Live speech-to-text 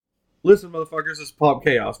Listen, motherfuckers, this is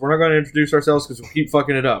PodChaos. We're not going to introduce ourselves because we keep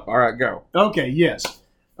fucking it up. All right, go. Okay, yes.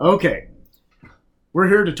 Okay. We're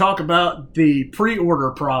here to talk about the pre-order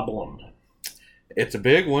problem. It's a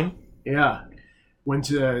big one. Yeah.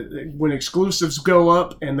 When exclusives go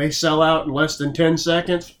up and they sell out in less than 10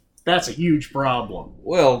 seconds, that's a huge problem.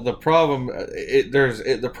 Well, the problem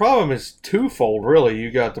the problem is twofold, really. You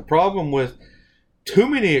got the problem with too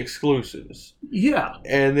many exclusives. Yeah.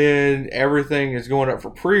 And then everything is going up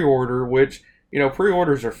for pre-order, which,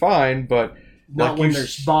 pre-orders are fine, but not when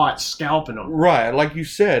there's bots scalping them. Right, like you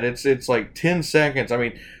said, it's like 10 seconds. I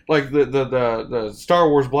mean, like the Star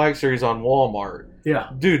Wars Black Series on Walmart.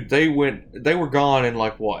 Yeah. Dude, they were gone in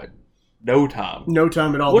like what? No time. No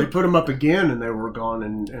time at all. They put them up again and they were gone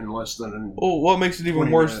in less than. Well, what makes it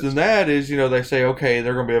even worse than that is, they say, okay,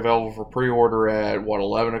 they're going to be available for pre-order at,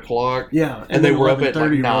 11 o'clock? Yeah. And they were up at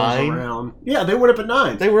like 9? Yeah, they went up at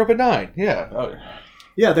 9. They were up at 9, yeah.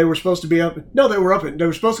 Yeah, they were supposed to be up. No, they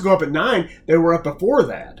were supposed to go up at 9. They were up before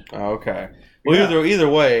that. Okay. Well, yeah. either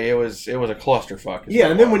way, it was a clusterfuck. Yeah,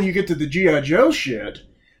 and then when you get to the G.I. Joe shit,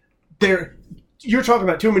 you're talking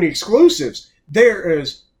about too many exclusives. There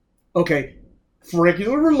is, okay, for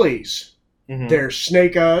regular release, there's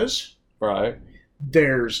Snake Eyes. Right.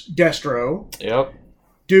 There's Destro. Yep.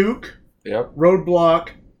 Duke. Yep. Roadblock.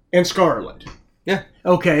 And Scarlet. Yeah.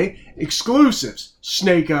 Okay, exclusives.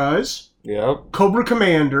 Snake Eyes. Yep. Cobra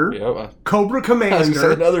Commander. Yep. Cobra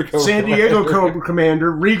Commander. Another Cobra San Diego Cobra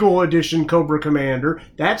Commander. Regal Edition Cobra Commander.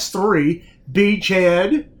 That's 3.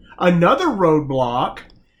 Beachhead. Another Roadblock.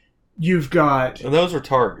 You've got... And those are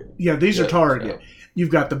Target. Yeah, these are Target. Yeah.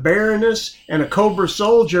 You've got the Baroness and a Cobra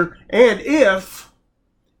Soldier. And if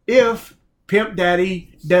Pimp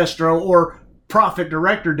Daddy Destro or Profit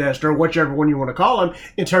Director Destro, whichever one you want to call him,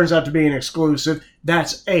 it turns out to be an exclusive,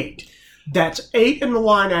 that's 8. That's 8 in the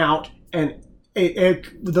line out. And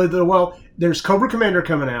there's Cobra Commander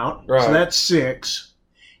coming out, right. So that's 6.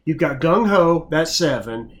 You've got Gung Ho, that's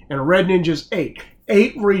 7, and Red Ninja's 8.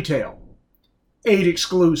 8 retail, 8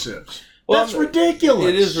 exclusives. Well, that's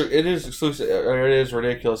ridiculous. It is exclusive. It is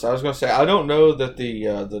ridiculous. I was going to say I don't know that the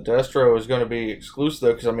Destro is going to be exclusive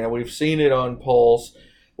though, because we've seen it on Pulse,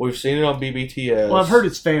 we've seen it on BBTS. Well, I've heard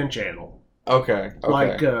it's fan channel. Okay.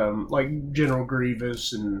 Like General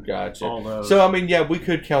Grievous and all those. So, we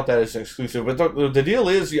could count that as an exclusive. But the deal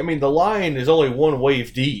is, the line is only one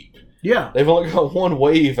wave deep. Yeah. They've only got one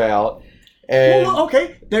wave out. And well,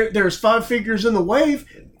 okay. There's 5 figures in the wave.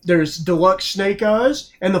 There's Deluxe Snake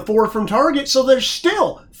Eyes and the 4 from Target. So there's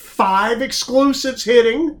still 5 exclusives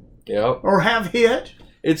hitting. Yep. Or have hit.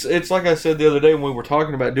 It's like I said the other day when we were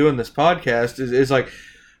talking about doing this podcast, is like...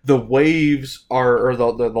 The waves or the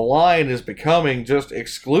line is becoming just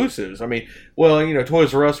exclusives.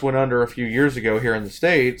 Toys R Us went under a few years ago here in the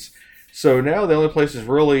States. So now the only places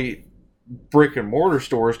really brick and mortar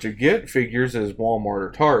stores to get figures is Walmart or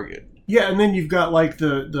Target. Yeah, and then you've got like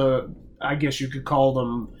the I guess you could call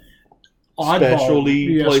them oddball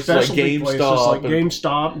specialty places like GameStop.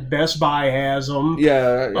 GameStop, Best Buy has them.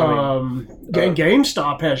 Yeah.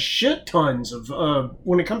 GameStop has shit tons of,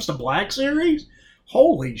 when it comes to Black Series,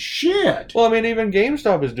 holy shit! Well, even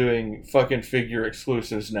GameStop is doing fucking figure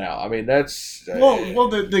exclusives now. That's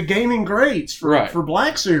the gaming greats for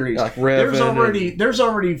Black Series. Like Revan. There's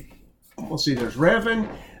already. Let's see. There's Revan,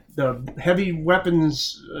 the heavy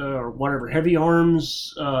weapons or whatever, heavy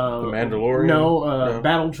arms. The Mandalorian. No.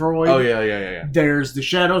 Battle Droid. Oh yeah. There's the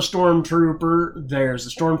Shadow Stormtrooper. There's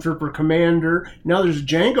the Stormtrooper Commander. Now there's a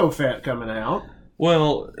Jango Fett coming out.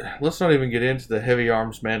 Well, let's not even get into the heavy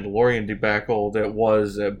arms Mandalorian debacle that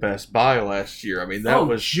was at Best Buy last year.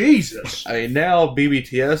 Jesus. Now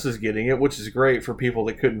BBTS is getting it, which is great for people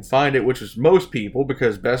that couldn't find it, which was most people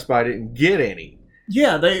because Best Buy didn't get any.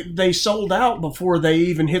 Yeah, they sold out before they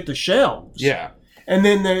even hit the shelves. Yeah. And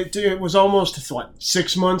then it was almost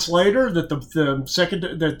 6 months later that the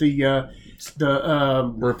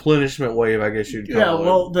replenishment wave, I guess you'd call it. Yeah,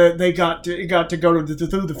 well, they got to go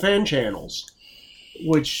through the fan channels.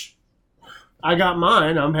 Which I got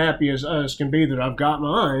mine. I'm happy as can be that I've got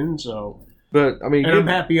mine. So, but and I'm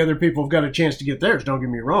happy other people have got a chance to get theirs. Don't get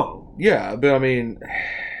me wrong. Yeah, but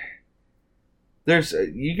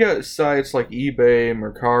you got sites like eBay,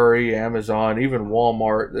 Mercari, Amazon, even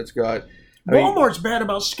Walmart that's got. Walmart's bad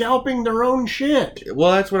about scalping their own shit.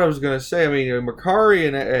 Well, that's what I was going to say. Mercari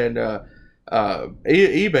and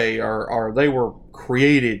eBay they were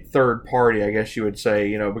created third party, I guess you would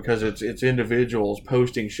say, because it's individuals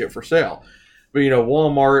posting shit for sale. But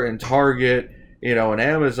Walmart and Target, and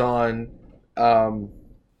Amazon,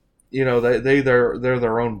 they're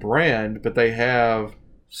their own brand, but they have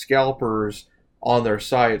scalpers on their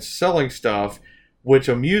sites selling stuff which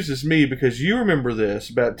amuses me because you remember this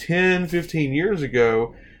about 10, 15 years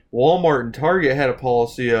ago. Walmart and Target had a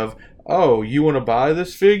policy of, oh, you want to buy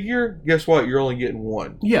this figure? Guess what? You're only getting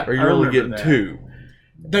one. Yeah, or you're only getting two.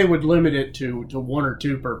 They would limit it to one or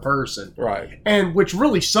two per person. Right. And which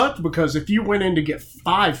really sucked because if you went in to get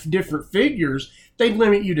 5 different figures, they'd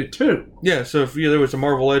limit you to 2. Yeah, so if there was a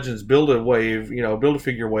Marvel Legends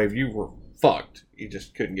Build-A-Figure wave, you were fucked. You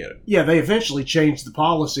just couldn't get it. Yeah, they eventually changed the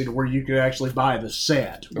policy to where you could actually buy the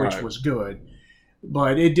set, which Right. was good.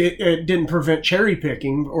 But it didn't prevent cherry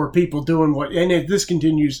picking or people doing this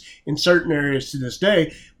continues in certain areas to this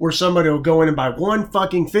day, where somebody will go in and buy one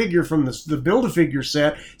fucking figure from the Build-A-Figure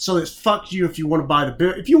set, so it fucks you if you want to buy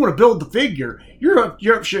if you want to build the figure, you're up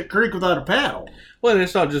shit creek without a paddle. Well, and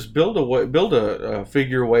it's not just build a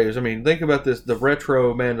figure waves. I mean, think about this: the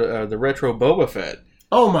retro Boba Fett.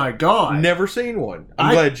 Oh my god! Never seen one.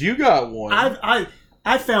 I'm glad you got one.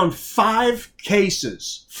 I found 5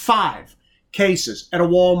 cases at a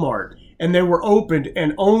Walmart, and they were opened,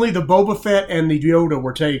 and only the Boba Fett and the Yoda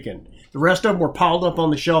were taken. The rest of them were piled up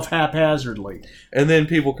on the shelf haphazardly. And then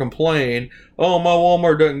people complain, oh, my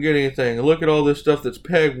Walmart doesn't get anything. Look at all this stuff that's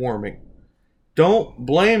peg warming. Don't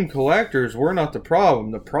blame collectors. We're not the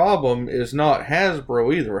problem. The problem is not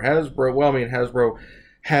Hasbro either. Hasbro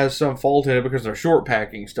has some fault in it because they're short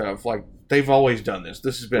packing stuff. Like, they've always done this.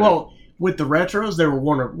 This has been... Well, with the retros, they were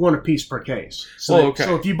one a piece per case. So,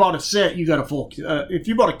 so if you bought a set, you got a full. If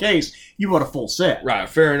you bought a case, you bought a full set. Right,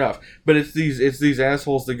 fair enough. But it's these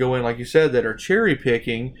assholes that go in, like you said, that are cherry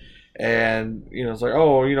picking, and it's like,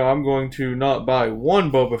 oh, I'm going to not buy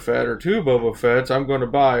one Boba Fett or 2 Boba Fetts. I'm going to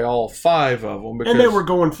buy all 5 of them. Because, and they were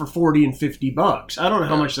going for $40 and $50. I don't know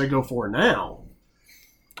how much they go for now.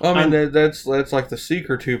 I mean, that's like the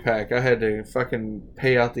Seeker 2-pack. I had to fucking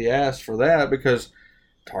pay out the ass for that because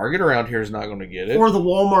Target around here is not going to get it. Or the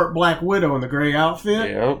Walmart Black Widow in the gray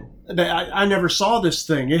outfit. Yep. I never saw this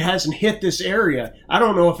thing. It hasn't hit this area. I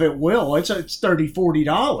don't know if it will. It's $30,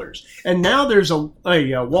 $40. And now there's a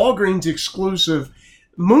Walgreens exclusive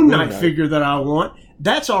Moon Knight figure that I want.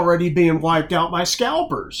 That's already being wiped out by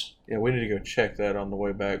scalpers. Yeah, we need to go check that on the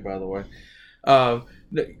way back, by the way. I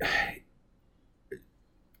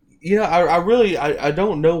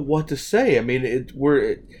don't know what to say. I mean,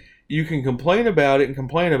 you can complain about it,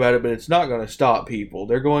 but it's not going to stop people.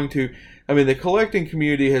 They're going to... I mean, the collecting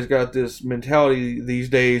community has got this mentality these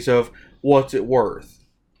days of, what's it worth?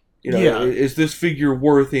 Is this figure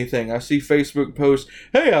worth anything? I see Facebook posts,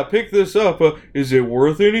 hey, I picked this up. Is it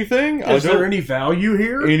worth anything? Is there any value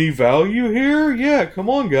here? Any value here? Yeah, come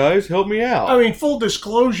on, guys, help me out. I mean, full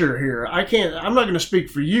disclosure here. I'm not going to speak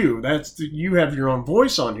for you. You have your own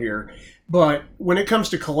voice on here. But when it comes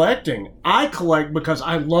to collecting, I collect because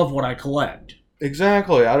I love what I collect.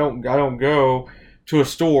 Exactly. I don't go to a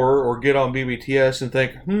store or get on BBTS and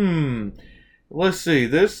think, let's see,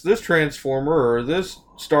 this Transformer or this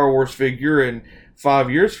Star Wars figure in 5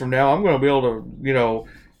 years from now, I'm going to be able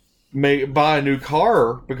to, buy a new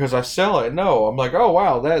car because I sell it. No, I'm like, oh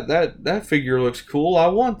wow, that figure looks cool. I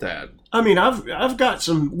want that. I mean, I've got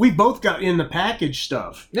some. We both got in the package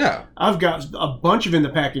stuff. Yeah, I've got a bunch of in the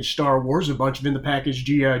package Star Wars, a bunch of in the package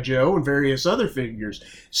G.I. Joe, and various other figures.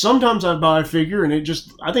 Sometimes I buy a figure and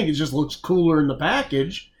I think it just looks cooler in the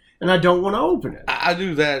package, and I don't want to open it. I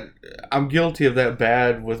do that. I'm guilty of that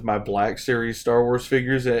bad with my Black Series Star Wars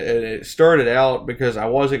figures, and it started out because I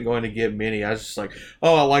wasn't going to get many. I was just like,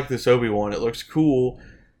 oh, I like this Obi-Wan. It looks cool,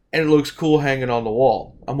 and it looks cool hanging on the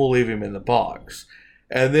wall. I'm gonna leave him in the box.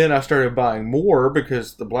 And then I started buying more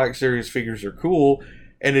because the Black Series figures are cool.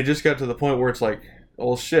 And it just got to the point where it's like,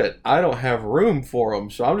 well, shit, I don't have room for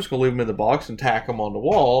them. So I'm just going to leave them in the box and tack them on the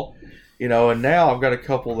wall. And now I've got a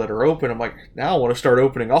couple that are open. I'm like, now I want to start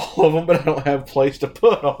opening all of them, but I don't have a place to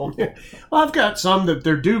put them. Well, I've got some that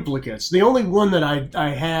they're duplicates. The only one that I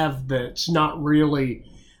have that's not really,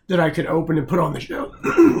 that I could open and put on the shelf,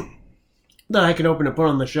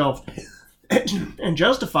 and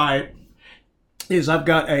justify it, is I've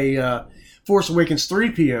got a Force Awakens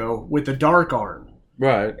 3PO with the dark arm.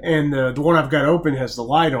 Right. And the one I've got open has the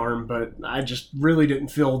light arm, but I just really didn't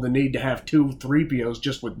feel the need to have 2 3POs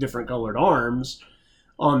just with different colored arms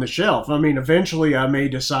on the shelf. I mean, eventually I may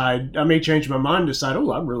change my mind and decide,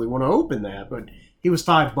 oh, I really want to open that, but he was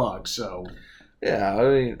 $5, so. Yeah, I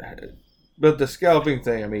mean, but the scalping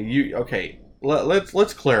thing, I mean,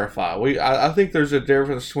 Let's clarify. I think there's a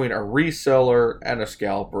difference between a reseller and a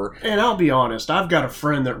scalper. And I'll be honest, I've got a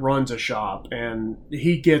friend that runs a shop, and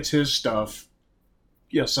he gets his stuff.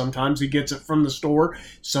 Yeah, sometimes he gets it from the store.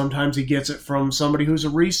 Sometimes he gets it from somebody who's a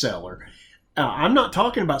reseller. I'm not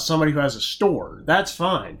talking about somebody who has a store. That's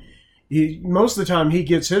fine. most of the time he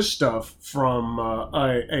gets his stuff from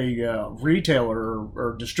a retailer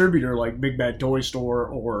or distributor like Big Bad Toy Store,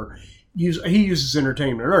 or he uses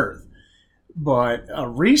Entertainment Earth. But a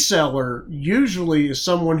reseller usually is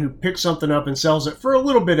someone who picks something up and sells it for a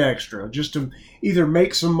little bit extra, just to either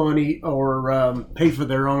make some money or pay for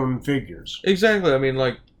their own figures. Exactly. I mean,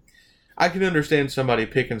 like, I can understand somebody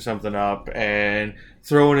picking something up and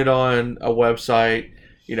throwing it on a website,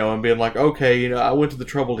 and being like, okay, I went to the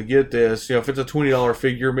trouble to get this. If it's a $20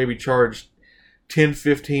 figure, maybe charge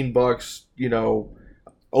 $10-15,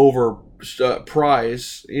 over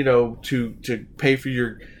price, to pay for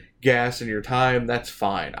your gas and your time. That's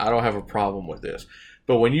fine. I don't have a problem with this.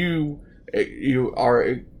 But when you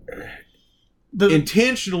are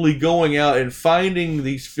intentionally going out and finding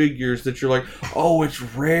these figures that you're like, oh, it's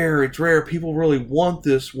rare, people really want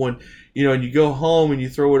this one, and you go home and you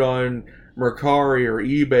throw it on Mercari or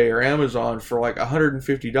eBay or Amazon for like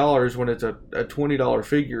 $150 when it's a $20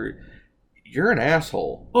 figure, you're an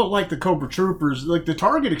asshole. Well, like the Cobra Troopers, like the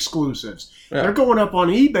Target exclusives, they're going up on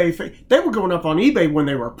eBay. They were going up on eBay when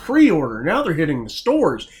they were pre-order. Now they're hitting the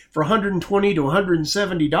stores for $120 to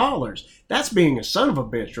 $170. That's being a son of a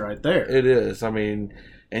bitch right there. It is. I mean,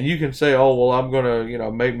 and you can say, oh, well, I'm going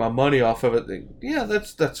to, make my money off of it. Yeah,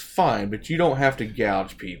 that's fine, but you don't have to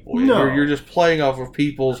gouge people. No. You're just playing off of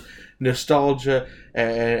people's nostalgia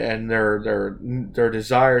and their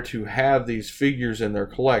desire to have these figures in their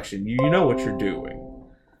collection. You know what you're doing.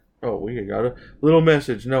 Oh, we got a little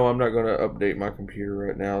message. No, I'm not going to update my computer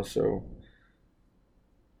right now, so.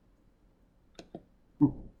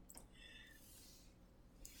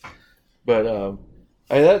 But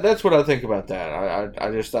that's what I think about that.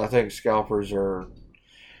 I think scalpers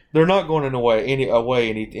they're not going away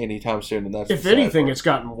anytime soon, and that's if anything, it's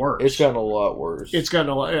gotten worse. It's gotten a lot worse. It's gotten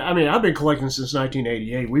a lot. I mean, I've been collecting since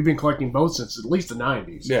 1988. We've been collecting both since at least the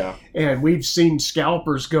 90s. Yeah, and we've seen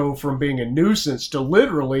scalpers go from being a nuisance to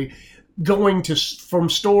literally going from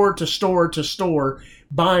store to store to store,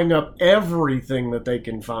 buying up everything that they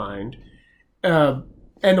can find.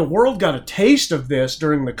 And the world got a taste of this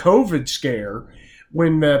during the COVID scare,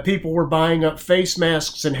 when people were buying up face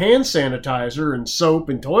masks and hand sanitizer and soap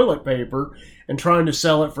and toilet paper and trying to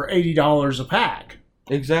sell it for $80 a pack.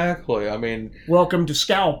 Exactly. I mean, welcome to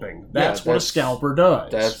scalping. That's what a scalper does.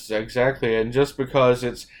 That's exactly. And just because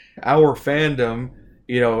it's our fandom,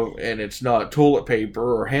 and it's not toilet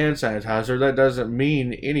paper or hand sanitizer, that doesn't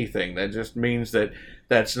mean anything. That just means that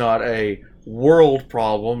that's not a world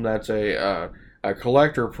problem. That's a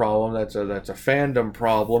collector problem. That's a fandom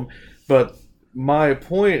problem. But my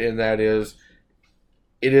point in that is,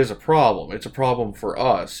 it is a problem. It's a problem for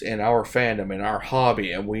us and our fandom and our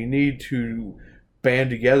hobby, and we need to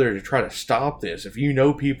band together to try to stop this. If you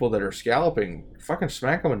know people that are scalping, fucking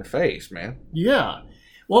smack them in the face, man. Yeah.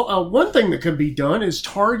 Well, one thing that could be done is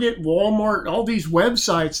Target, Walmart, all these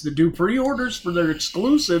websites that do pre-orders for their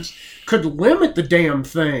exclusives could limit the damn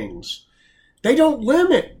things. They don't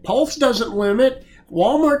limit. Pulse doesn't limit.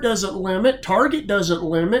 Walmart doesn't limit, Target doesn't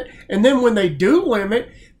limit, and then when they do limit,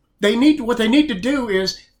 what they need to do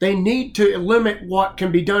is they need to limit what can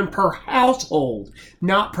be done per household,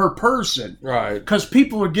 not per person. Right. Because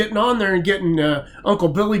people are getting on there and getting Uncle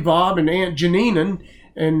Billy Bob and Aunt Janine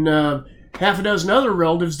and half a dozen other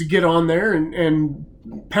relatives to get on there and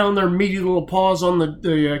pound their meaty little paws on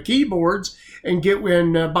the keyboards and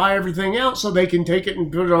buy everything out so they can take it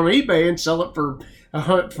and put it on eBay and sell it for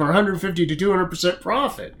 150 to 200%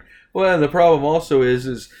 profit. Well, and the problem also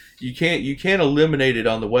is you can't eliminate it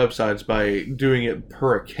on the websites by doing it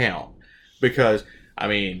per account, because I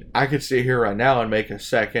mean, I could sit here right now and make a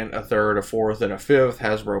second, a third, a fourth, and a fifth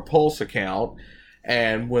Hasbro Pulse account,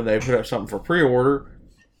 and when they put up something for pre-order,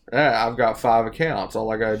 I've got 5 accounts.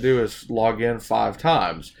 All I got to do is log in 5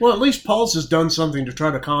 times. Well, at least Pulse has done something to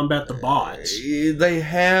try to combat the bots. They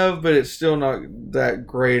have, but it's still not that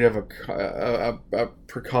great of a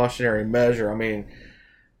precautionary measure. I mean,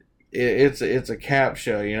 it's a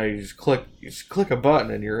CAPTCHA. You just click a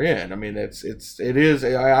button and you're in. I mean, it is.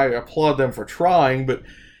 I applaud them for trying, but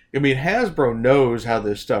I mean, Hasbro knows how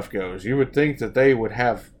this stuff goes. You would think that they would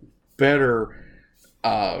have better.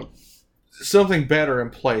 Something better in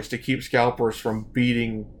place to keep scalpers from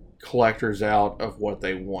beating collectors out of what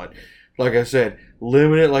they want. Like I said,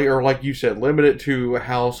 limit it, like you said, limit it to a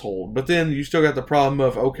household. But then you still got the problem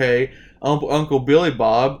of, okay, Uncle Billy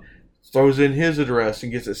Bob throws in his address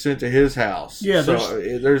and gets it sent to his house. Yeah, so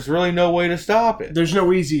there's really no way to stop it. There's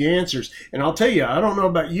no easy answers. And I'll tell you, I don't know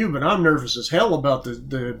about you, but I'm nervous as hell about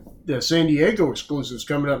the San Diego exclusives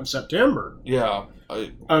coming up in September. Yeah.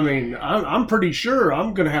 I mean, I'm pretty sure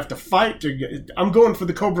I'm going to have to fight to get. I'm going for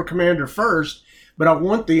the Cobra Commander first, but I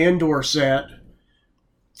want the indoor set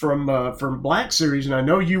from Black Series, and I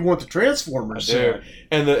know you want the Transformers set.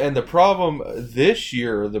 And the problem this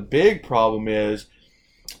year, the big problem is,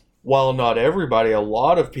 while not everybody, a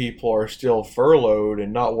lot of people are still furloughed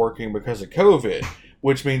and not working because of COVID,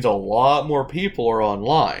 which means a lot more people are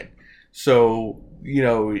online. So,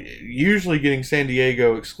 usually getting San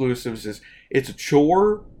Diego exclusives it's a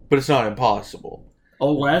chore, but it's not impossible.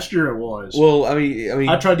 Oh, last year it was. Well, I mean,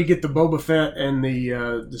 I tried to get the Boba Fett and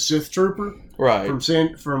the Sith Trooper right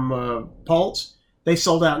from Pulse. They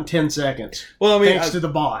sold out in 10 seconds. Well, I mean, thanks to the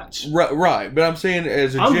bots. Right. But I'm saying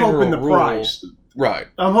as a general I'm hoping the rule, price. Right.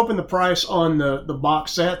 I'm hoping the price on the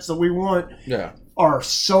box sets that we want are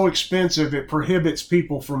so expensive it prohibits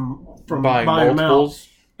people from buying multiples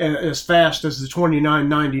them out as fast as the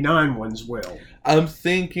 $29.99 ones will. I'm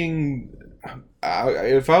thinking,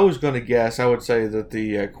 if I was going to guess, I would say that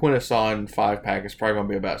the Quintesson 5-pack is probably going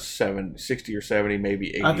to be about 60 or 70,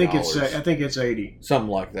 maybe $80. I think it's 80, something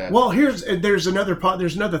like that. Well, there's another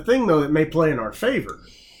thing though that may play in our favor,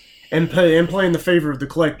 and play in the favor of the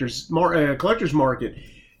collector's market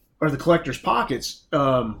or the collector's pockets,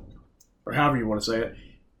 or however you want to say it.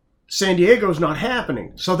 San Diego's not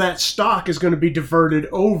happening, so that stock is going to be diverted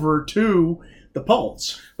over to the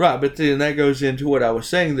Pulse. Right, but then that goes into what I was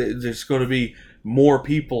saying, that there's going to be more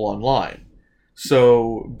people online.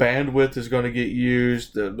 So bandwidth is going to get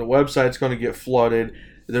used, the website's going to get flooded,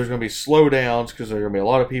 there's going to be slowdowns because there are going to be a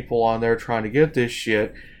lot of people on there trying to get this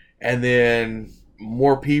shit, and then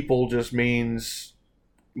more people just means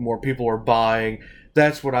more people are buying.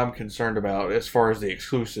 That's what I'm concerned about as far as the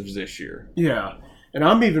exclusives this year. Yeah. And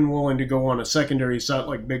I'm even willing to go on a secondary site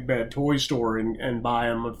like Big Bad Toy Store and buy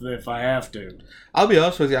them if I have to. I'll be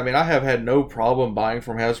honest with you. I mean, I have had no problem buying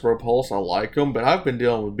from Hasbro Pulse. I like them, but I've been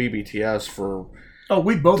dealing with BBTS for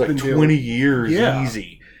we've both been 20 years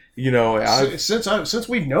easy. Since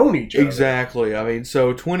we've known each other. Exactly. I mean,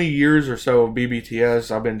 so 20 years or so of BBTS,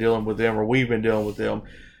 I've been dealing with them, or we've been dealing with them.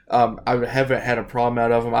 I haven't had a problem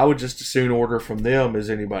out of them. I would just as soon order from them as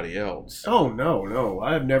anybody else. Oh no!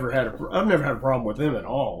 I've never had a problem with them at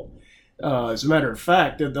all. As a matter of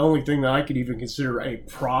fact, the only thing that I could even consider a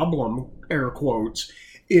problem, air quotes,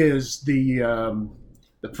 is the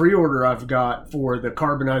pre-order I've got for the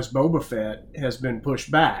carbonized Boba Fett has been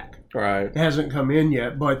pushed back. Right. It hasn't come in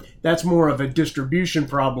yet, but that's more of a distribution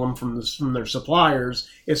problem from their suppliers.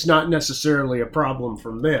 It's not necessarily a problem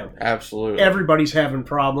from them. Absolutely. Everybody's having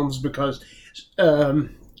problems because,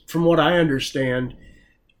 from what I understand,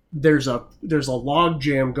 there's a log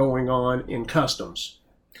jam going on in customs.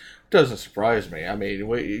 Doesn't surprise me. I mean,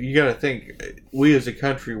 you got to think, we as a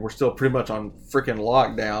country, we're still pretty much on freaking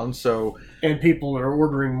lockdown, so... And people are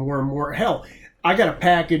ordering more and more. Hell, I got a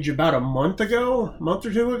package about a month or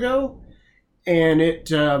two ago, and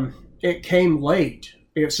it came late.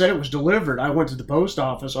 It said it was delivered. I went to the post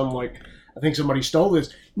office. I'm like, I think somebody stole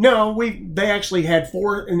this. No, they actually had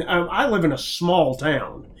and I live in a small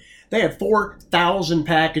town. They had 4,000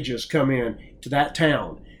 packages come in to that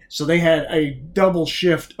town. So they had a double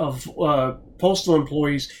shift of postal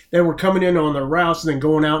employees that were coming in on their routes and then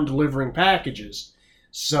going out and delivering packages.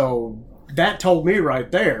 So that told me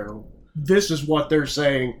right there, this is what they're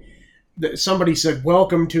saying. Somebody said,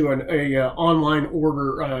 "Welcome to an online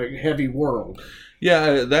order heavy world."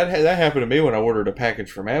 Yeah, that happened to me when I ordered a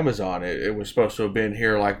package from Amazon. It was supposed to have been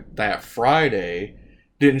here like that Friday,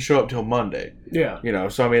 didn't show up till Monday. Yeah,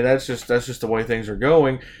 so I mean that's just the way things are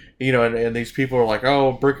going. And these people are like,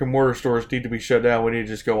 oh, brick and mortar stores need to be shut down. We need to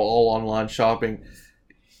just go all online shopping.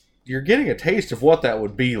 You're getting a taste of what that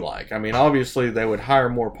would be like. I mean, obviously they would hire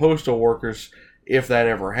more postal workers if that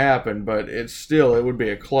ever happened, but it would be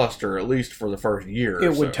a cluster, at least for the first year.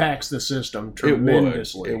 It would tax the system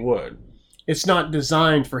tremendously. It would. It's not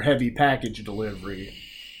designed for heavy package delivery.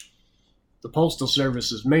 The Postal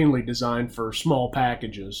Service is mainly designed for small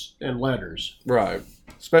packages and letters. Right.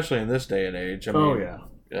 Especially in this day and age. I mean,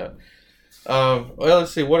 yeah. Well,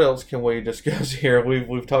 let's see. What else can we discuss here?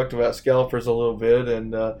 We've talked about scalpers a little bit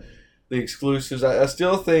and the exclusives. I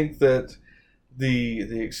still think that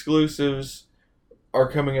the exclusives are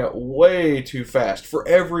coming out way too fast for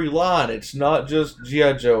every line. It's not just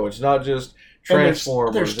G.I. Joe. It's not just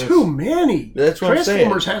Transformers. There's too many. That's what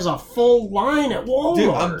Transformers has a full line at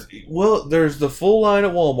Walmart. Well, there's the full line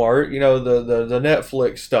at Walmart. The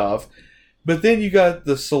Netflix stuff. But then you got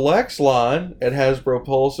the Selects line at Hasbro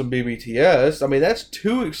Pulse and BBTS. I mean, that's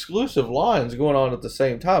two exclusive lines going on at the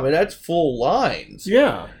same time, and that's full lines.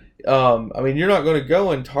 Yeah. I mean, you're not going to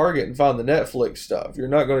go in Target and find the Netflix stuff. You're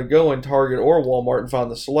not going to go in Target or Walmart and find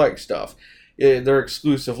the Select stuff. They're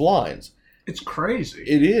exclusive lines. It's crazy.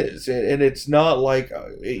 It is, and it's not like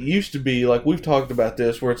it used to be. Like we've talked about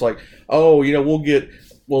this, where it's like, oh, we'll get.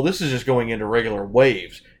 Well, this is just going into regular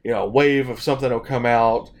waves. A wave of something will come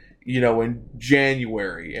out, in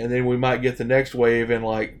January, and then we might get the next wave in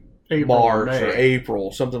like March or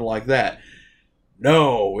April, something like that.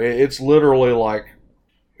 No, it's literally like,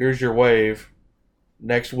 here's your wave.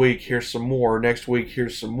 Next week, here's some more. Next week,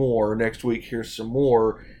 here's some more. Next week, here's some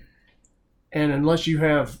more. And unless you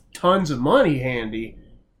have tons of money handy,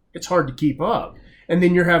 it's hard to keep up. And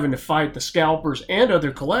then you're having to fight the scalpers and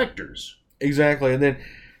other collectors. Exactly. And then,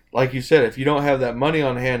 like you said, if you don't have that money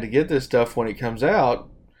on hand to get this stuff when it comes out,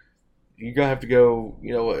 you're going to have to go,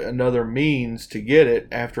 another means to get it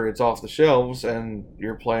after it's off the shelves, and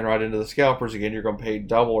you're playing right into the scalpers again. You're going to pay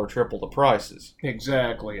double or triple the prices.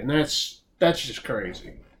 Exactly. And that's just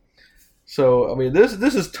crazy. So, I mean, this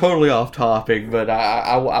is totally off topic, but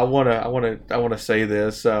I want to say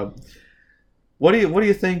this. What do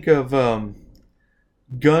you think of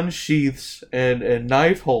gun sheaths and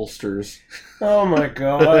knife holsters? Oh my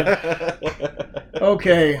God.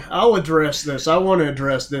 Okay, I'll address this. I want to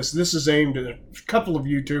address this. This is aimed at a couple of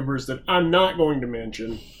YouTubers that I'm not going to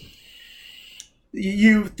mention.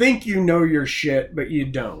 You think you know your shit, but you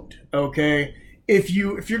don't. Okay? If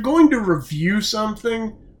you're going to review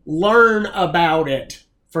something, learn about it,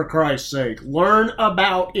 for Christ's sake. Learn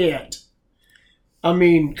about it. I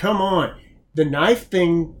mean, come on. The knife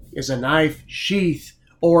thing is a knife sheath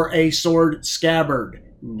or a sword scabbard,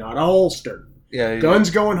 not a holster. Yeah,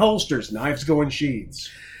 Guns go in holsters, knives go in sheaths.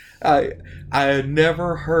 I had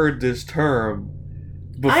never heard this term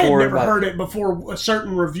before. I had never heard it before a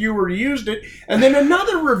certain reviewer used it, and then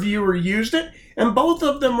another reviewer used it, and both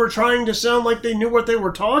of them were trying to sound like they knew what they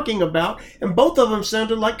were talking about, and both of them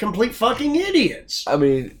sounded like complete fucking idiots. I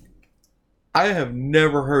mean, I have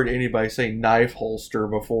never heard anybody say knife holster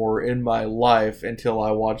before in my life until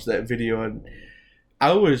I watched that video, and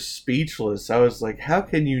I was speechless. I was like, how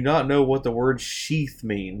can you not know what the word sheath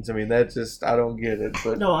means? I mean, that's just, I don't get it.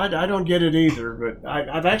 But no, I don't get it either, but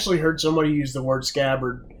I've actually heard somebody use the word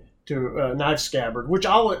scabbard to knife scabbard, which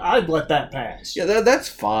I'd let that pass. Yeah, that's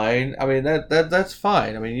fine. I mean, that's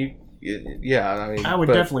fine. I mean, I would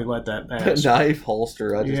definitely let that pass. Knife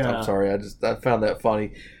holster. I'm sorry. I found that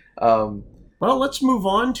funny. Well, let's move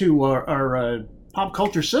on to our pop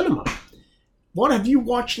culture cinema. What have you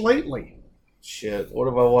watched lately? Shit, what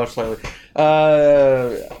have I watched lately?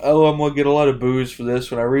 I'm going to get a lot of boos for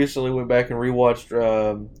this one. I recently went back and rewatched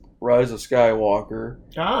Rise of Skywalker.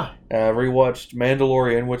 Rewatched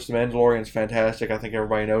Mandalorian, which the Mandalorian's fantastic. I think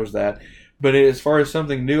everybody knows that. But as far as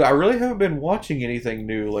something new, I really haven't been watching anything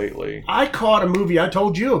new lately. I caught a movie I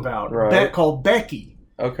told you about called Becky.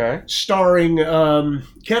 Okay. Starring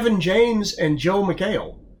Kevin James and Joel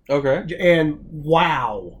McHale. Okay. And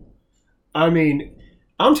wow. I mean,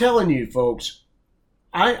 I'm telling you, folks,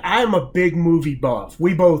 I'm a big movie buff.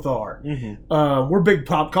 We both are. Mm-hmm. We're big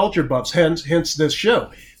pop culture buffs, hence this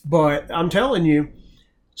show. But I'm telling you,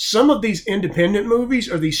 some of these independent movies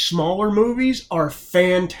or these smaller movies are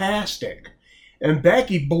fantastic. And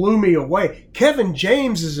Becky blew me away. Kevin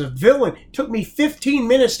James is a villain. It took me 15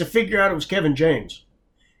 minutes to figure out it was Kevin James.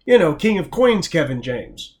 King of Queens Kevin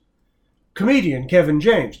James. Comedian Kevin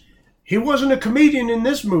James. He wasn't a comedian in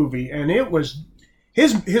this movie, and it was...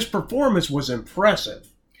 His performance was impressive.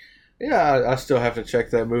 Yeah, I still have to check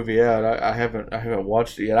that movie out. I haven't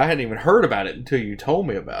watched it yet. I hadn't even heard about it until you told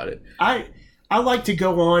me about it. I like to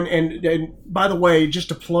go on, and by the way, just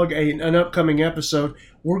to plug an upcoming episode,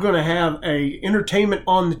 we're going to have a Entertainment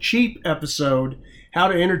on the Cheap episode, how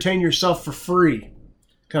to entertain yourself for free,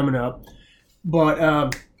 coming up.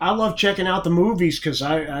 But I love checking out the movies because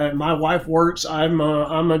my wife works.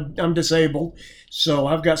 I'm disabled, so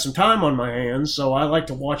I've got some time on my hands. So I like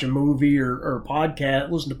to watch a movie or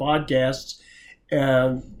podcast, listen to podcasts.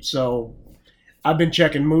 So I've been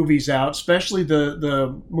checking movies out, especially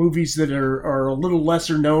the movies that are a little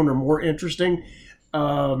lesser known or more interesting.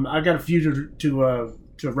 I got a few to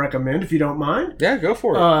recommend if you don't mind. Yeah, go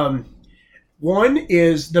for it. One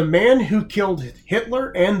is The Man Who Killed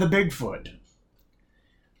Hitler and the Bigfoot.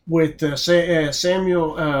 With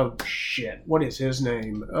Samuel, what is his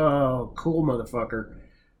name? Cool motherfucker.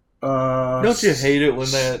 Don't you hate it when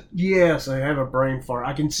that... Yes, I have a brain fart.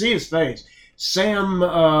 I can see his face. Sam,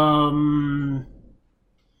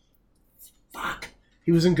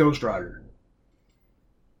 he was in Ghost Rider.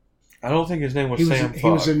 I don't think his name was Sam He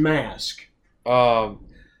was in Mask. I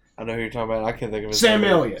know who you're talking about. I can't think of his name. Sam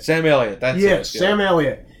Elliott. Sam Elliott, that's it. Yes, Sam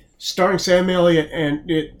Elliott. Starring Sam Elliott, and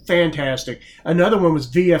fantastic. Another one was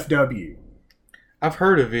VFW. I've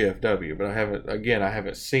heard of VFW, but I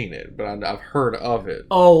haven't seen it, but I've heard of it.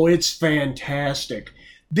 Oh, it's fantastic.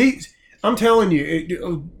 I'm telling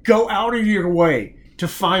you, go out of your way to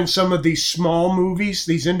find some of these small movies,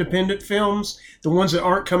 these independent films, the ones that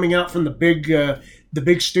aren't coming out from the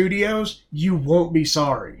big studios. You won't be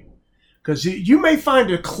sorry. Because you may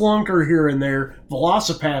find a clunker here and there.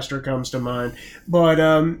 Velocipaster comes to mind. But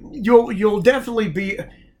you'll definitely be...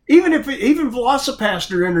 Even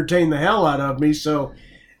Velocipaster entertained the hell out of me, so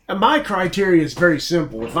my criteria is very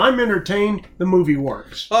simple. If I'm entertained, the movie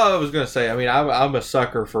works. Oh, I was going to say, I mean, I'm a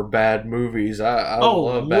sucker for bad movies. I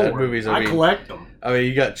love bad movies. I collect them. I mean,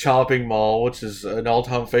 you got Chopping Mall, which is an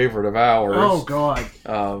all-time favorite of ours. Oh, God.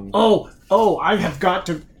 I have got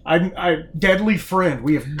to... Deadly Friend.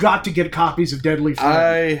 We have got to get copies of Deadly Friend.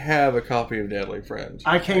 I have a copy of Deadly Friend.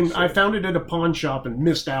 I found it at a pawn shop and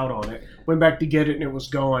missed out on it. Went back to get it and it was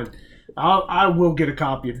gone. I will get a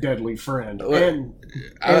copy of Deadly Friend.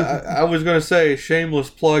 I was going to say, shameless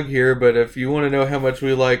plug here, but if you want to know how much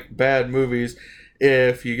we like bad movies,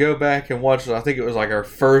 if you go back and watch, I think it was like our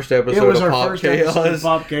first episode of PodChaos,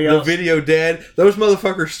 the Video Dead, those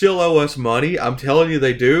motherfuckers still owe us money. I'm telling you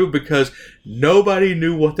they do, because nobody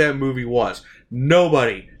knew what that movie was.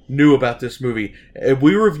 Nobody knew about this movie. And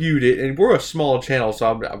we reviewed it, and we're a small channel,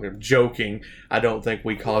 so I'm joking. I don't think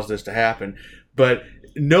we caused this to happen. But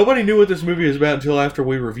nobody knew what this movie was about until after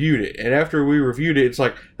we reviewed it. And after we reviewed it, it's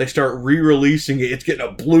like they start re-releasing it. It's getting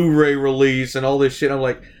a Blu-ray release and all this shit. I'm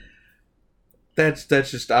like... That's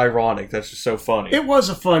just ironic. That's just so funny. It was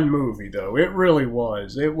a fun movie, though. It really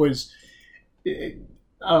was. It was a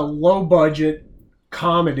low-budget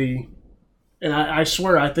comedy. And I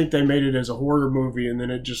swear, I think they made it as a horror movie, and then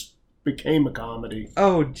it just became a comedy.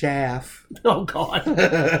 Oh, Jaff. Oh, God.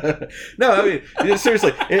 No, I mean,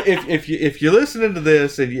 seriously, if you're listening to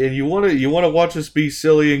this and you want to watch us be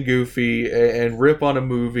silly and goofy and rip on a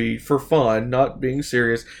movie for fun, not being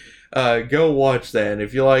serious, go watch that. And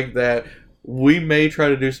if you like that... We may try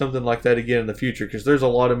to do something like that again in the future, because there's a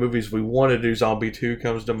lot of movies we want to do. Zombie 2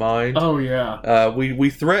 comes to mind. Oh, yeah. We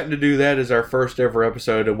threatened to do that as our first ever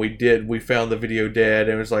episode, and we did. We found the Video Dead,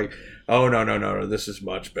 and it was like, oh, no, this is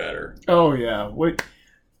much better. Oh, yeah.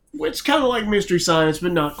 It's kind of like Mystery Science,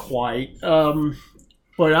 but not quite.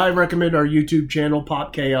 But I recommend our YouTube channel,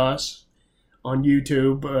 PodChaos, on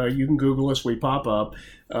YouTube. You can Google us. We pop up.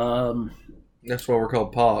 That's why we're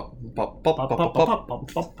called Pop. We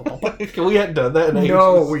hadn't done that in ages.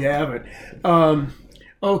 No, we haven't.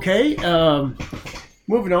 Okay.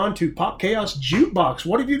 Moving on to PodChaos Jukebox.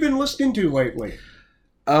 What have you been listening to lately?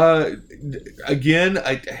 Again,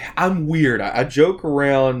 I'm weird. I joke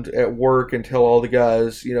around at work and tell all the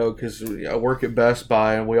guys, because I work at Best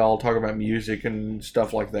Buy and we all talk about music and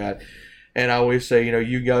stuff like that. And I always say,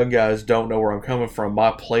 you young guys don't know where I'm coming from.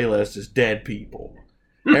 My playlist is dead people.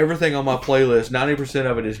 Everything on my playlist, 90%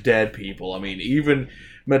 of it is dead people. I mean, even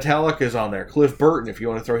Metallica's on there. Cliff Burton, if you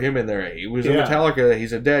want to throw him in there. He was in Metallica.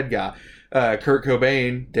 He's a dead guy. Kurt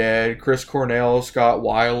Cobain, dead. Chris Cornell, Scott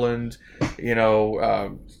Weiland,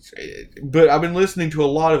 but I've been listening to a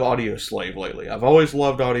lot of Audio Slave lately. I've always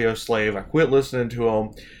loved Audio Slave. I quit listening to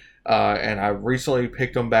them, and I recently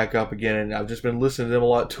picked them back up again, and I've just been listening to them a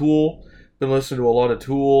lot. Tool. Been listening to a lot of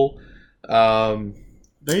Tool.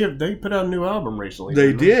 They put out a new album recently.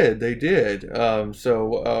 They did.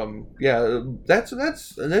 Yeah,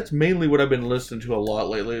 that's mainly what I've been listening to a lot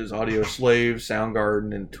lately is Audio Slave,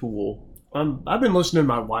 Soundgarden, and Tool. I've been listening to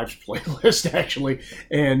my wife's playlist actually,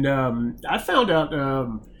 and I found out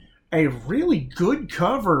a really good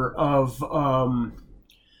cover of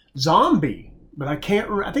Zombie. But I can't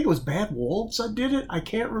remember. I think it was Bad Wolves that did it. I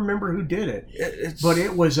can't remember who did it. But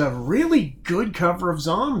it was a really good cover of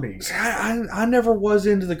Zombies. I never was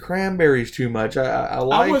into the Cranberries too much. I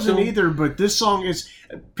wasn't either, but this song is...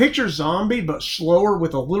 Picture Zombie, but slower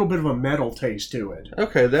with a little bit of a metal taste to it.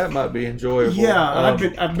 Okay, that might be enjoyable. Yeah,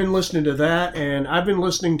 I've been listening to that, and I've been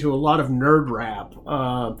listening to a lot of nerd rap.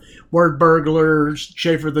 Word Burglars,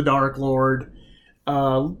 Schaefer the Dark Lord...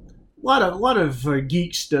 A lot of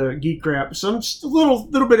geek crap. Some a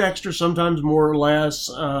little bit extra, sometimes more or less.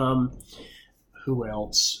 Who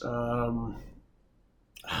else? I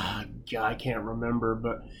can't remember,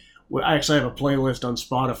 but I actually have a playlist on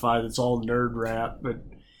Spotify that's all nerd rap. But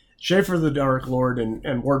Schaefer the Dark Lord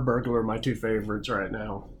and Word Burglar are my two favorites right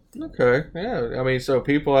now. Okay, yeah. I mean, so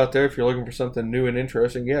people out there, if you're looking for something new and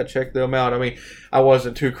interesting, yeah, check them out. I mean, I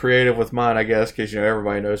wasn't too creative with mine, I guess, because,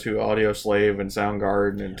 everybody knows who Audio Slave and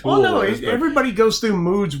Soundgarden and Tool is. But... everybody goes through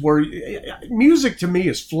moods where music to me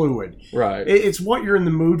is fluid. Right. It's what you're in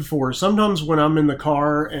the mood for. Sometimes when I'm in the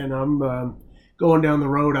car and I'm going going down the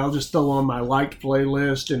road, I'll just throw on my liked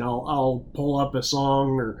playlist and I'll pull up a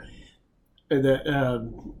song or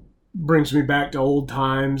that brings me back to old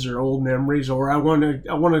times or old memories, or I want a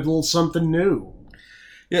little something new.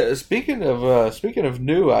 Yeah, speaking of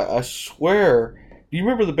new, I swear. Do you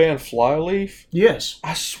remember the band Flyleaf? Yes.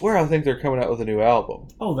 I swear I think they're coming out with a new album.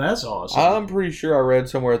 Oh, that's awesome. I'm pretty sure I read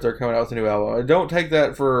somewhere that they're coming out with a new album. I don't take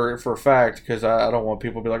that for a fact because I don't want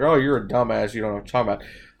people to be like, oh, you're a dumbass, you don't know what you're talking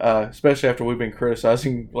about. Especially after we've been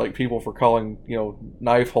criticizing like people for calling,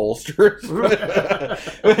 knife holsters. But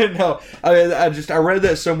no, I read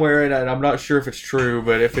that somewhere and I'm not sure if it's true,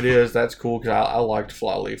 but if it is, that's cool because I liked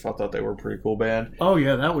Flyleaf. I thought they were a pretty cool band. Oh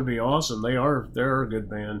yeah, that would be awesome. They're a good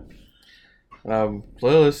band. Well,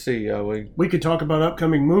 let's see. We could talk about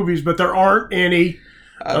upcoming movies, but there aren't any.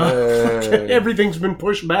 Everything's been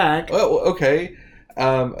pushed back. Well, okay.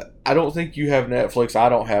 I don't think you have Netflix. I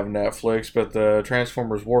don't have Netflix, but the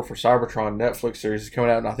Transformers War for Cybertron Netflix series is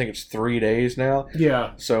coming out, and I think it's 3 days now.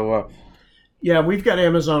 Yeah. So, yeah, we've got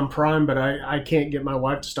Amazon Prime, but I can't get my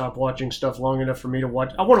wife to stop watching stuff long enough for me to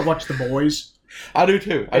watch. I want to watch The Boys. I do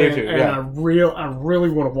too. Yeah. I really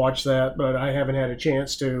want to watch that, but I haven't had a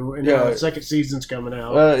chance to. And the second season's coming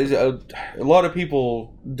out. A lot of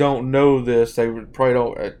people don't know this. They probably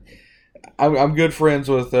don't. I'm good friends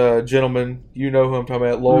with a gentleman. You know who I'm talking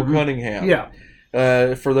about, Lowell Cunningham.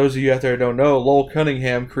 Yeah. For those of you out there who don't know, Lowell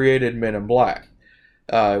Cunningham created Men in Black.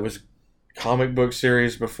 It was a comic book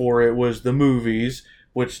series before it was the movies,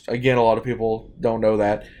 which, again, a lot of people don't know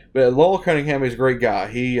that. But Lowell Cunningham is a great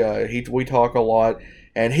guy. We talk a lot,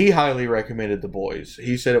 and he highly recommended The Boys.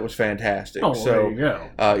 He said it was fantastic. Oh, so, there you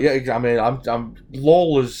go. Yeah, I mean,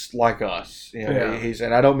 Lowell is like us. Yeah.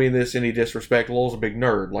 And I don't mean this any disrespect. Lowell's a big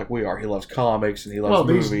nerd, like we are. He loves comics and he loves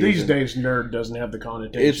movies. These days, nerd doesn't have the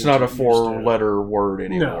connotation. It's not a 4-letter word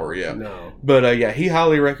anymore. No. But yeah, he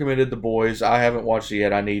highly recommended The Boys. I haven't watched it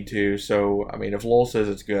yet. I need to. So I mean, if Lowell says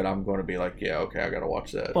it's good, I'm going to be like, yeah, okay, I got to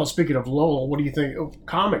watch that. Well, speaking of Lowell, what do you think of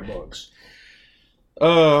comic books?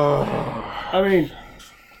 I mean.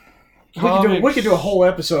 We could do a whole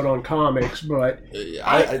episode on comics, but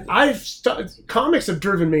comics have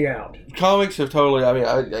driven me out. Comics have totally. I mean,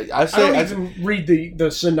 I don't even read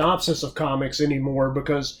the synopsis of comics anymore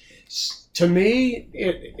because, to me,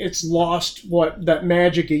 it's lost that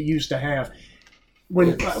magic it used to have.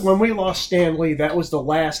 When we lost Stan Lee, that was the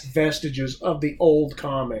last vestiges of the old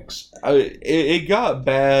comics. It got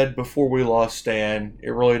bad before we lost Stan.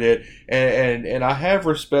 It really did. And I have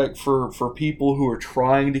respect for people who are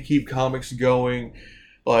trying to keep comics going.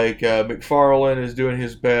 Like McFarlane is doing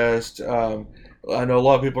his best. I know a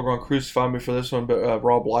lot of people are going to crucify me for this one, but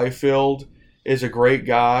Rob Liefeld is a great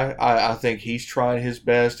guy. I think he's trying his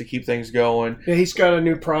best to keep things going. Yeah, he's got a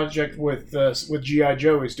new project with G.I.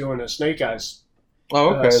 Joe. He's doing a Snake Eyes.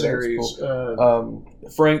 Oh, okay, series. That's cool.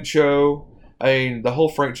 Frank Cho. I mean, the whole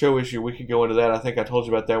Frank Cho issue, we could go into that. I think I told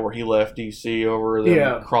you about that, where he left DC over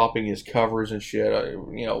them cropping his covers and shit.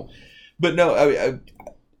 But no,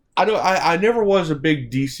 I never was a big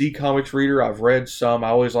DC comics reader. I've read some.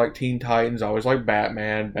 I always liked Teen Titans. I always liked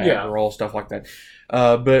Batman, Batgirl, stuff like that.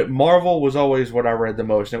 But Marvel was always what I read the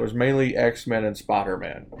most. And it was mainly X-Men and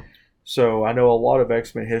Spider-Man. So I know a lot of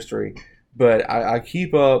X-Men history. But I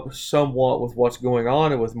keep up somewhat with what's going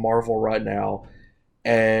on with Marvel right now,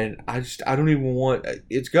 and I don't even want.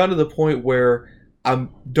 It's gotten to the point where I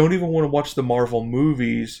don't even want to watch the Marvel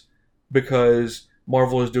movies because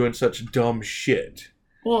Marvel is doing such dumb shit.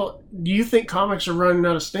 Well, do you think comics are running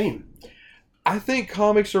out of steam? I think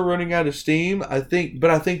comics are running out of steam. I think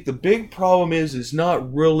the big problem is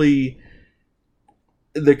not really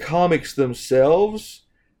the comics themselves.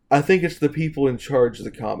 I think it's the people in charge of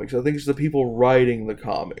the comics. I think it's the people writing the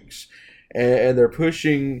comics. And they're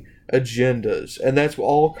pushing agendas. And that's what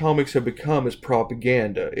all comics have become, is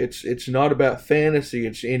propaganda. It's not about fantasy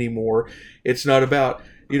anymore. It's not about,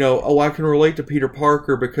 I can relate to Peter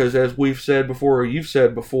Parker because, as we've said before, or you've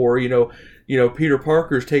said before, Peter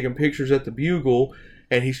Parker's taking pictures at the Bugle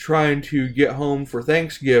and he's trying to get home for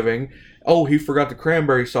Thanksgiving. Oh, he forgot the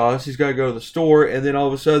cranberry sauce. He's got to go to the store, and then all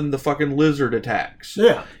of a sudden, the fucking lizard attacks.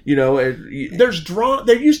 Yeah, there's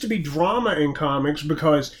There used to be drama in comics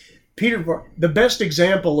because the best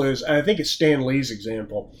example is, I think it's Stan Lee's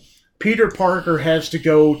example. Peter Parker has to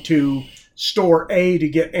go to store A to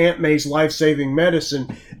get Aunt May's life-saving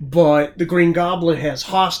medicine, but the Green Goblin has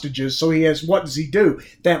hostages, so he has, what does he do?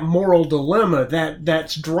 That moral dilemma,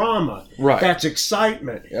 that's drama. Right. That's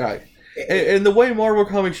excitement. Right. And the way Marvel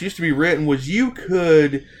Comics used to be written was you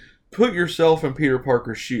could put yourself in Peter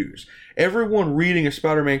Parker's shoes. Everyone reading a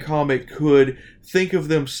Spider-Man comic could think of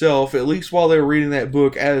themselves, at least while they were reading that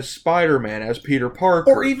book, as Spider-Man, as Peter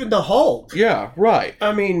Parker. Or even the Hulk. Yeah, right.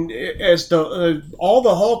 I mean, as all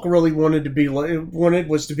the Hulk really wanted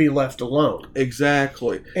was to be left alone.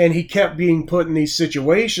 Exactly. And he kept being put in these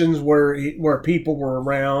situations where people were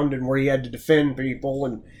around and where he had to defend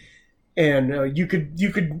people, and you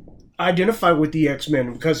could identify with the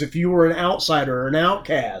X-Men, because if you were an outsider or an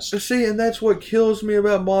outcast. See, and that's what kills me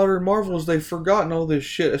about modern Marvel is they've forgotten all this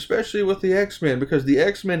shit, especially with the X-Men, because the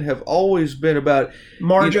X-Men have always been about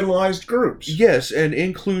marginalized groups. Yes, and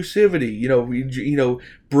inclusivity.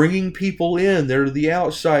 Bringing people in. They're the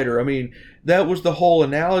outsider. I mean, that was the whole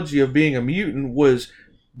analogy of being a mutant, was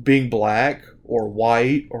being black or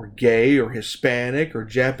white or gay or Hispanic or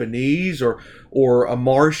Japanese or a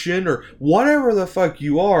Martian or whatever the fuck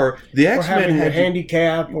you are. The X-Men had a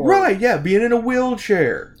handicap. Right, yeah, being in a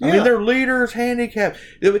wheelchair. Yeah. I mean, their leader's handicapped.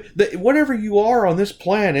 Whatever you are on this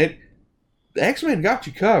planet, the X-Men got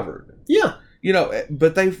you covered. Yeah.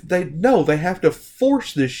 But they have to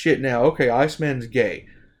force this shit now. Okay, Iceman's gay.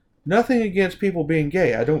 Nothing against people being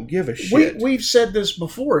gay. I don't give a shit. We've said this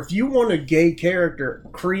before. If you want a gay character,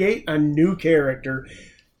 create a new character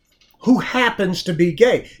who happens to be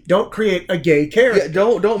gay. Don't create a gay character.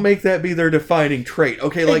 Yeah, don't make that be their defining trait.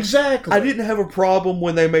 Okay, exactly. I didn't have a problem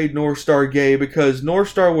when they made Northstar gay, because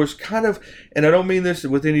Northstar was kind of, and I don't mean this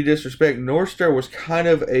with any disrespect, Northstar was kind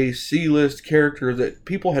of a C-list character that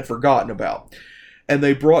people had forgotten about. And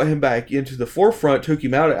they brought him back into the forefront, took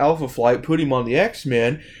him out of Alpha Flight, put him on the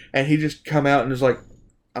X-Men, and he just come out and was like,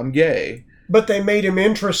 I'm gay. But they made him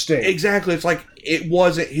interesting. Exactly. It's like, it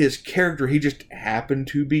wasn't his character. He just happened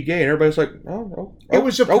to be gay. And everybody's like, oh,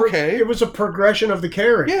 okay. It was a progression of the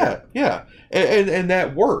character. Yeah, yeah. And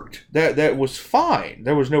that worked. That was fine.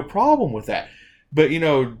 There was no problem with that. But,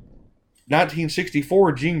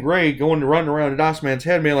 1964, Jean Grey running around in Iceman's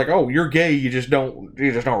head, being like, "Oh, you're gay. You just don't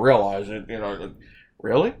realize it."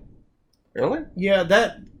 Really? Yeah,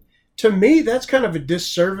 to me, that's kind of a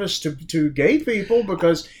disservice to gay people,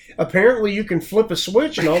 because apparently you can flip a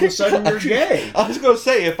switch and all of a sudden you're gay. I was going to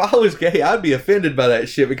say, if I was gay, I'd be offended by that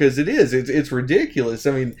shit, because it's ridiculous.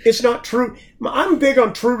 I mean, it's not true. I'm big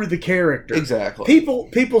on true to the character. Exactly.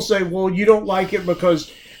 People say, well, you don't like it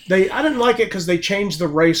because I didn't like it because they changed the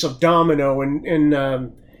race of Domino in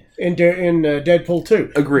Deadpool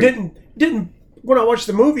 2. Agreed. Didn't when I watched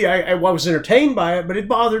the movie, I was entertained by it, but it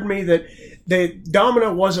bothered me that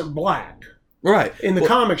Domino wasn't black. Right. In the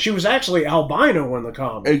comics, she was actually albino in the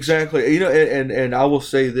comics. Exactly. And I will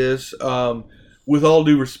say this, with all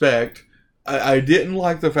due respect, I didn't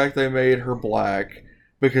like the fact they made her black,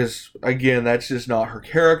 because, again, that's just not her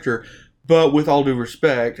character. But with all due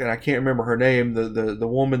respect, and I can't remember her name, the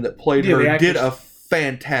woman that played her did a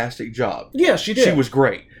fantastic job. Yeah, she did. She was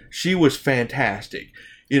great. She was fantastic.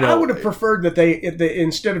 I would have preferred that they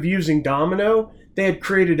instead of using Domino, they had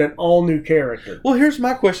created an all-new character. Well, here's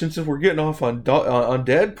my question, since we're getting off on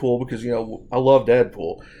Deadpool, because, I love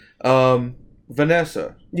Deadpool.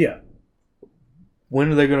 Vanessa. Yeah. When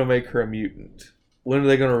are they going to make her a mutant? When are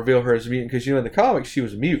they going to reveal her as a mutant? Because, in the comics, she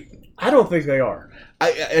was a mutant. I don't think they are.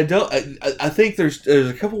 I don't. I think there's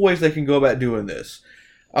a couple ways they can go about doing this.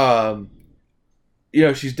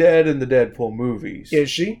 She's dead in the Deadpool movies. Is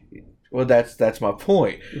she? Well, that's my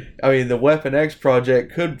point. I mean, the Weapon X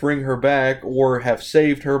project could bring her back or have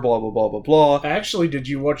saved her, blah, blah, blah, blah, blah. Actually, did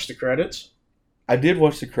you watch the credits? I did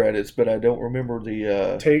watch the credits, but I don't remember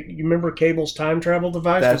the... You remember Cable's time travel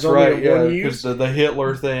device? That's right, yeah, because the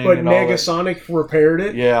Hitler thing. But Negasonic repaired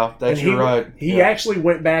it. Yeah, right. He actually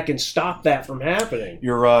went back and stopped that from happening.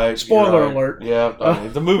 You're right. Spoiler alert. Yeah,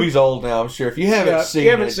 the movie's old now, I'm sure. If you haven't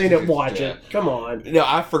seen it, watch it. Come on. No,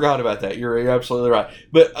 I forgot about that. You're absolutely right.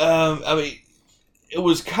 But, I mean, it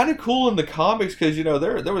was kind of cool in the comics because,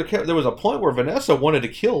 there was a point where Vanessa wanted to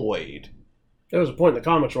kill Wade. There was a point in the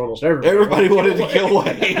comics where almost everybody wanted to kill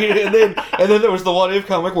Wade, and then there was the What If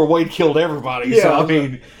comic where Wade killed everybody. Yeah, so I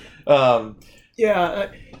mean,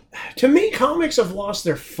 to me, comics have lost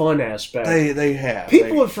their fun aspect. They have.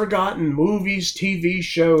 People have forgotten movies, TV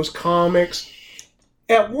shows, comics.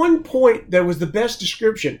 At one point, there was the best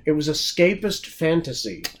description. It was escapist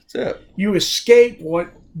fantasy. That's it. You escape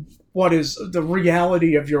what is the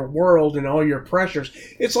reality of your world and all your pressures.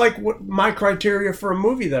 It's like my criteria for a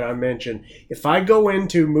movie that I mentioned. If I go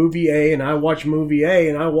into movie A and I watch movie A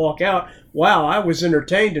and I walk out, wow, I was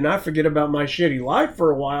entertained and I forget about my shitty life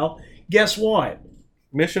for a while, guess what?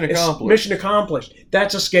 Mission accomplished. Mission accomplished.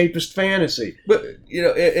 That's escapist fantasy. But,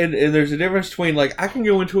 and there's a difference between, like, I can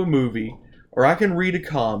go into a movie or I can read a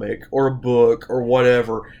comic or a book or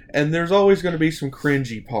whatever, and there's always going to be some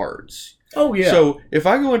cringy parts. Oh, yeah. So if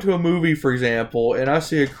I go into a movie, for example, and I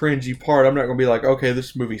see a cringy part, I'm not going to be like, okay,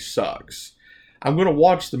 this movie sucks. I'm going to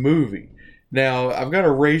watch the movie. Now, I've got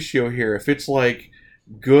a ratio here. If it's like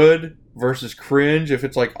good versus cringe, if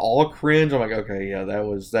it's like all cringe, I'm like, okay, yeah, that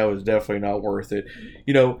was definitely not worth it.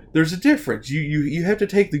 You know, there's a difference. You have to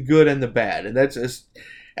take the good and the bad, and that's just...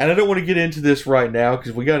 And I don't want to get into this right now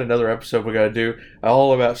because we got another episode we got to do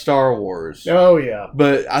all about Star Wars. Oh, yeah.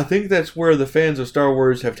 But I think that's where the fans of Star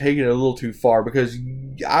Wars have taken it a little too far, because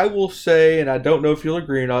I will say, and I don't know if you'll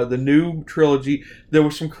agree or not, the new trilogy, there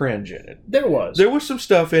was some cringe in it. There was. There was some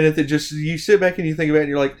stuff in it that just, you sit back and you think about it and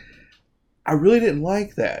you're like, I really didn't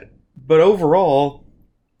like that. But overall,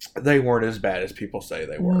 they weren't as bad as people say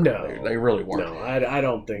they were. No. They really weren't. No, I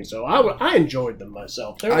don't think so. I enjoyed them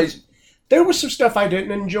myself. There was some stuff I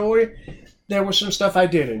didn't enjoy. There was some stuff I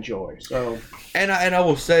did enjoy. So, and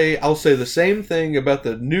I'll say the same thing about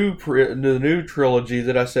the new trilogy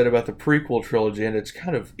that I said about the prequel trilogy, and it's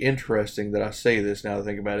kind of interesting that I say this now that I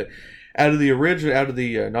think about it. Not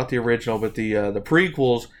the original, but the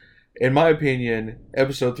prequels, in my opinion,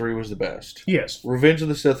 Episode 3 was the best. Yes, Revenge of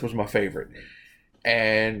the Sith was my favorite,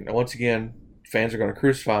 and once again, fans are going to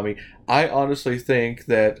crucify me. I honestly think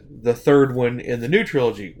that the third one in the new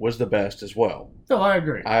trilogy was the best as well. No, I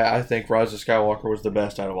agree. I think Rise of Skywalker was the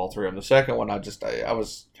best out of all three of them. The second one, I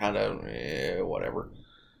was kind of whatever.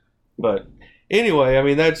 But anyway, I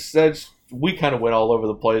mean, that's we kind of went all over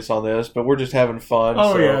the place on this, but we're just having fun.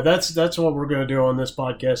 Oh, so. Yeah, that's what we're going to do on this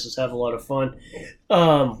podcast, is have a lot of fun.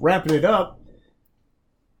 Wrapping it up,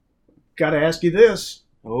 got to ask you this.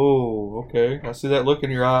 Oh, okay. I see that look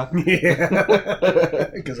in your eye.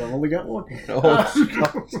 Yeah, because I've only got one.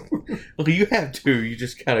 Well, you have two. You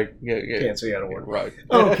just kind of can't see out of one. Right.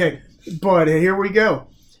 Okay, but here we go.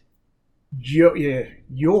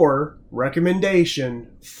 Your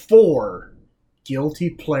recommendation for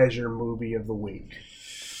Guilty Pleasure Movie of the Week.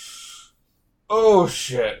 Oh,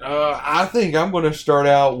 shit. I think I'm going to start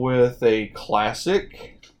out with a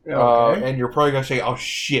classic. Okay. And you're probably going to say, oh,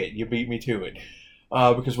 shit, you beat me to it.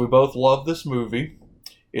 Because we both love this movie.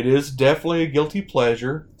 It is definitely a guilty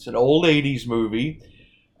pleasure. It's an old 80s movie.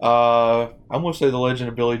 I'm going to say The Legend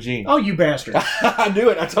of Billie Jean. Oh, you bastard. I knew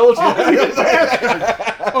it. I told you. Oh, you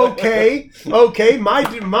bastard. Okay.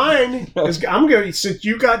 Mine is, since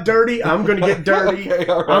you got dirty, I'm going to get dirty. Okay,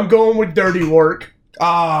 all right. I'm going with Dirty Work.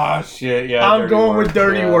 Ah, shit, yeah. I'm going with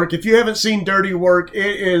Dirty Work. If you haven't seen Dirty Work,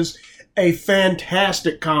 it is a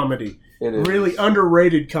fantastic comedy. It is. Really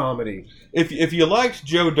underrated comedy. If you liked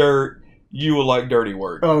Joe Dirt, you will like Dirty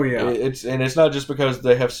Work. Oh, yeah. It's not just because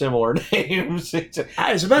they have similar names.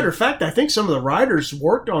 As a matter of fact, I think some of the writers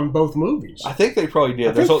worked on both movies. I think they probably did.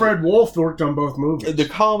 I think Fred Wolf worked on both movies. The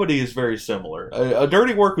comedy is very similar.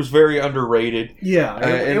 Dirty Work was very underrated. Yeah,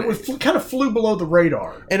 it was kind of flew below the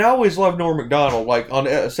radar. And I always loved Norm Macdonald, like on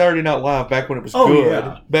Saturday Night Live back when it was good.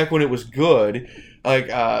 Yeah. Back when it was good.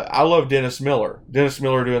 Like, I love Dennis Miller. Dennis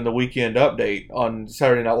Miller doing the Weekend Update on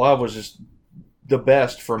Saturday Night Live was just the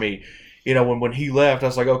best for me. You know, when he left, I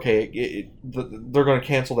was like, okay, they're going to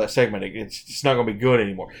cancel that segment. It's not going to be good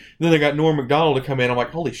anymore. And then they got Norm Macdonald to come in. I'm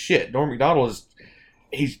like, holy shit, Norm Macdonald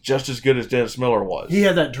he's just as good as Dennis Miller was. He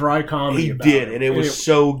had that dry comedy. He did, and it was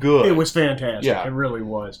so good. It was fantastic. Yeah. It really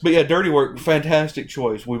was. But yeah, Dirty Work, fantastic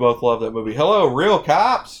choice. We both love that movie. Hello, Real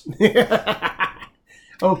Cops.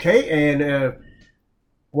 Okay, and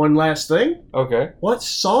one last thing. Okay. What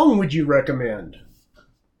song would you recommend?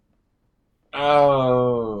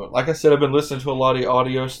 Like I said, I've been listening to a lot of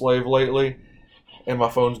Audio Slave lately, and my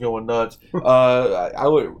phone's going nuts. I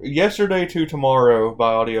would Yesterday to Tomorrow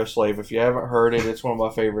by Audio Slave. If you haven't heard it, it's one of my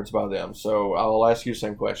favorites by them. So I'll ask you the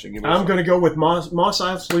same question. I'm going to go with Mos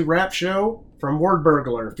Eisley Rap Show from Word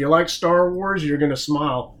Burglar. If you like Star Wars, you're going to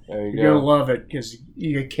smile. There you go. You're going to love it because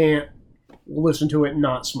you can't listen to it and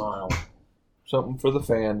not smile. Something for the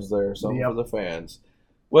fans there. Something for the fans.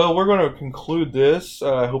 Well, we're going to conclude this.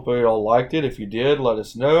 I hope you all liked it. If you did, let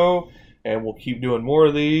us know, and we'll keep doing more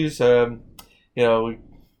of these. Fairly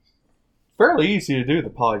easy to do the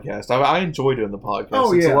podcast. I enjoy doing the podcast.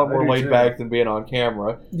 Oh, it's a lot more laid back than being on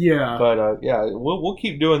camera. Yeah. But, we'll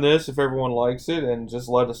keep doing this if everyone likes it, and just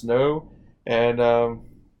let us know. And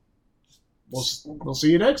we'll see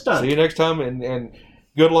you next time. See you next time, and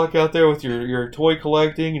good luck out there with your toy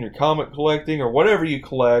collecting and your comic collecting or whatever you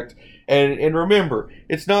collect. And remember,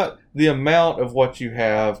 it's not the amount of what you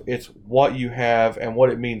have, it's what you have and what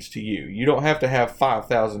it means to you. You don't have to have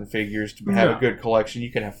 5,000 figures to have a good collection.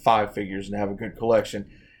 You can have 5 figures and have a good collection.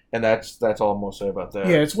 And that's all I'm going to say about that.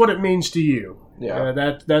 Yeah, it's what it means to you. Yeah.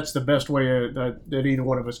 That's the best way that either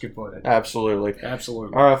one of us could put it. Absolutely.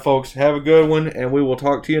 Absolutely. All right, folks. Have a good one, and we will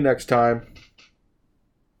talk to you next time.